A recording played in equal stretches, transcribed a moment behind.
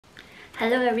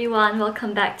Hello everyone,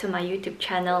 welcome back to my YouTube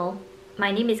channel.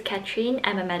 My name is Catherine.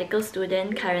 I'm a medical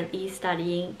student currently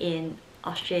studying in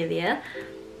Australia.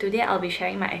 Today I'll be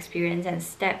sharing my experience and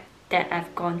steps that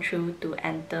I've gone through to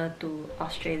enter to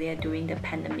Australia during the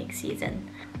pandemic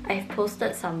season. I've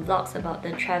posted some vlogs about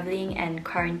the traveling and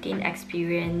quarantine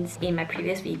experience in my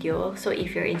previous video, so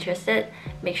if you're interested,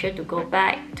 make sure to go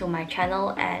back to my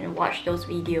channel and watch those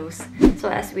videos. So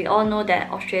as we all know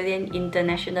that Australian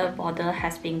international border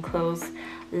has been closed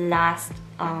last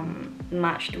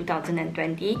March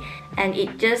 2020, and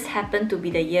it just happened to be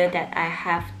the year that I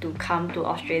have to come to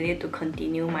Australia to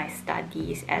continue my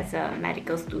studies as a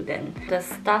medical student. The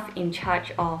staff in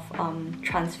charge of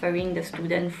transferring the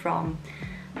student from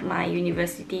my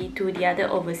university to the other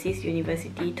overseas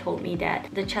university told me that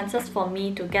the chances for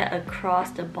me to get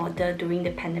across the border during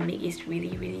the pandemic is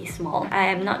really small. I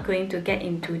am not going to get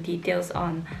into details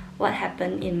on what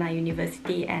happened in my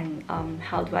university and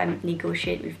how do I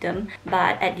negotiate with them,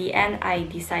 but at the end I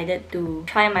decided to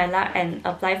try my luck and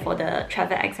apply for the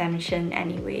travel exemption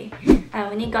anyway. I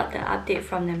only got the update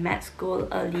from the med school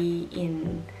early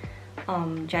in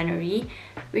January,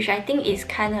 which I think is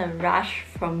kind of rushed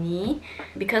for me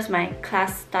because my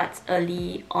class starts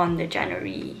early on the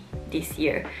January this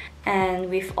year, and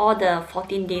with all the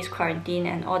 14 days quarantine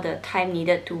and all the time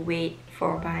needed to wait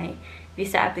for my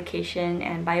visa application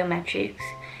and biometrics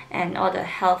and all the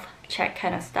health check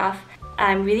kind of stuff,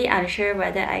 I'm really unsure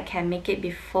whether I can make it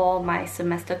before my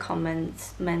semester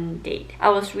commencement date. I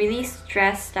was really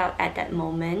stressed out at that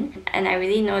moment, and I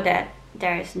really know that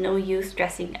there is no use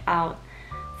stressing out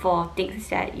for things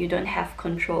that you don't have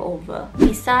control over.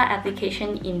 Visa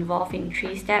application involves in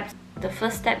 3 steps. The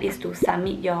first step is to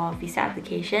submit your visa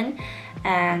application,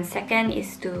 and second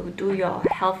is to do your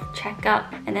health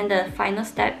checkup, and then the final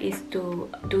step is to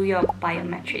do your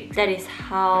biometrics. That is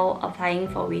how applying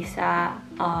for visa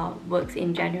works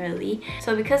in generally.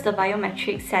 So because the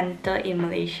biometrics center in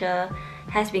Malaysia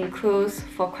has been closed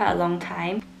for quite a long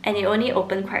time and it only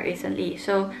opened quite recently,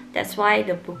 so that's why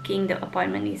the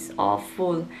appointment is all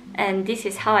full. And this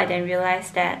is how I then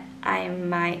realized that I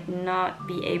might not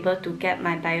be able to get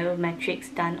my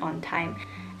biometrics done on time.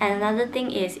 And another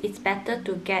thing is, it's better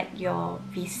to get your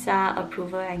visa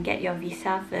approval and get your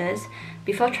visa first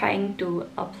before trying to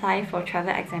apply for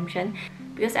travel exemption,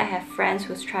 because I have friends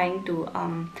who's trying to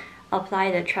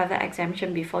apply the travel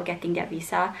exemption before getting their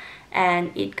visa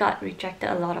and it got rejected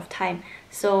a lot of time.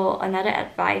 So another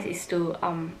advice is to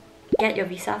get your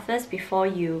visa first before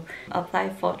you apply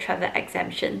for travel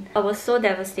exemption. I was so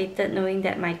devastated knowing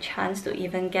that my chance to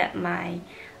even get my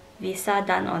visa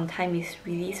done on time is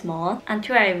really small,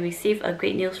 until I received a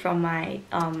great news from my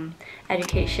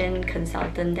education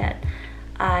consultant that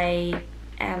I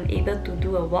am able to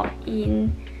do a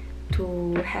walk-in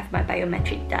to have my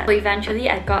biometric done. So eventually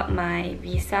I got my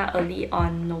visa early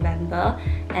on November,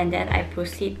 and then I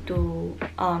proceed to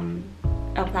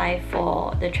apply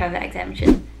for the travel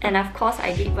exemption. And of course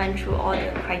I did went through all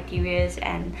the criteria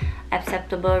and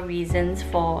acceptable reasons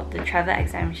for the travel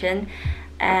exemption,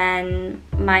 and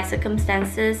my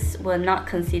circumstances were not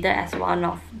considered as one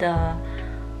of the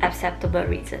acceptable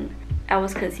reasons. I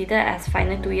was considered as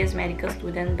final 2 years medical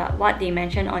student, but what they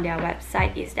mentioned on their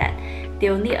website is that they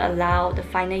only allow the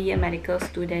final year medical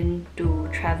student to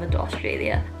travel to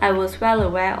Australia. I was well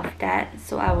aware of that,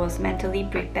 so I was mentally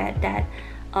prepared that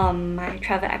my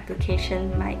travel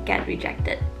application might get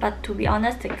rejected. But to be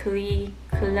honest, the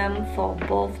curriculum for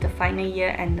both the final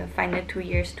year and the final 2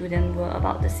 year student were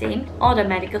about the same. All the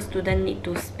medical students need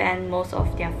to spend most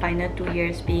of their final 2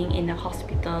 years being in the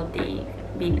hospital they've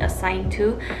been assigned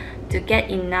to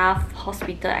get enough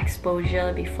hospital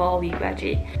exposure before we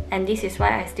graduate. And this is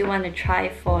why I still want to try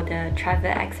for the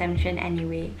travel exemption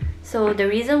anyway. So the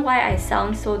reason why I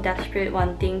sound so desperate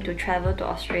wanting to travel to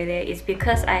Australia is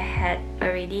because I had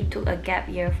already took a gap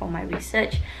year for my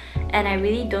research, and I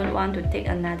really don't want to take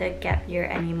another gap year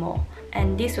anymore.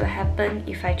 And this will happen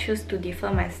if I choose to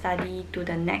defer my study to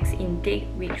the next intake,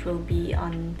 which will be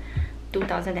on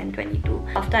 2022.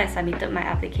 After I submitted my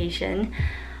application,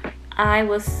 I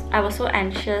was so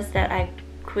anxious that I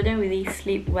couldn't really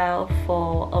sleep well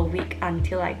for a week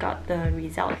until I got the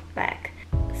result back.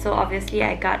 So obviously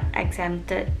I got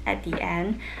exempted at the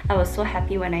end. I was so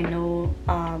happy when I know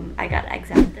I got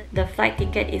exempted. The flight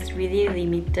ticket is really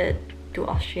limited to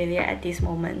Australia at this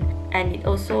moment, and it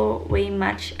also way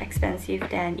much expensive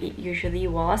than it usually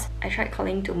was. I tried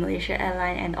calling to Malaysia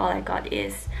Airline and all I got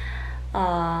is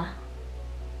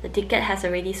the ticket has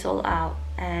already sold out,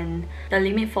 and the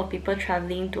limit for people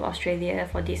traveling to Australia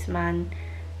for this month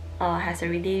has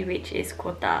already reached its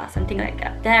quota, something like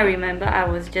that. Then I remember I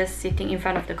was just sitting in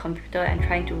front of the computer and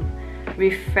trying to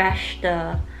refresh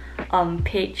the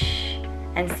page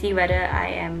and see whether I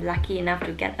am lucky enough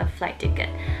to get a flight ticket.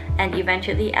 And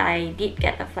eventually I did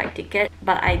get a flight ticket,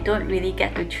 but I don't really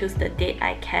get to choose the date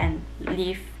I can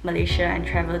leave Malaysia and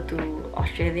travel to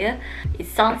Australia. It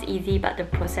sounds easy, but the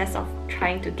process of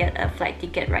trying to get a flight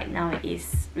ticket right now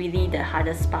is really the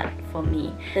hardest part for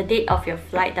me. The date of your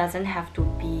flight doesn't have to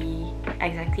be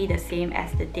exactly the same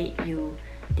as the date you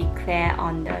declare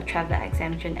on the travel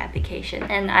exemption application,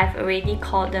 and I've already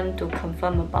called them to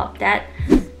confirm about that.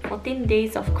 14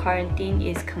 days of quarantine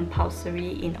is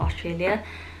compulsory in Australia,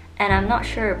 and I'm not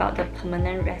sure about the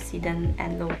permanent resident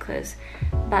and locals,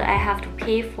 but I have to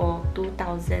pay for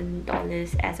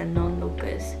 $2,000 as a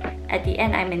non-locals. At the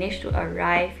end, I managed to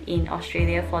arrive in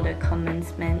Australia for the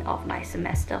commencement of my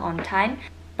semester on time,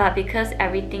 but because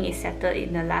everything is settled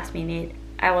in the last minute,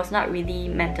 I was not really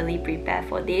mentally prepared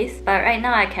for this. But right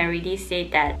now I can really say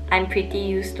that I'm pretty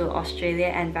used to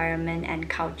Australia environment and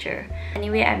culture.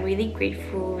 Anyway, I'm really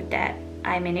grateful that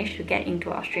I managed to get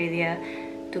into Australia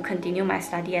to continue my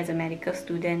study as a medical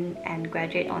student and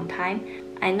graduate on time.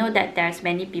 I know that there's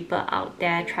many people out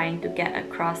there trying to get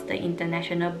across the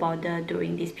international border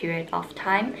during this period of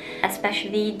time,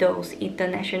 especially those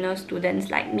international students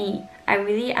like me. I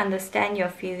really understand your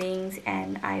feelings,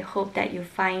 and I hope that you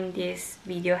find this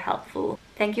video helpful.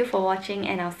 Thank you for watching,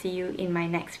 and I'll see you in my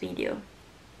next video.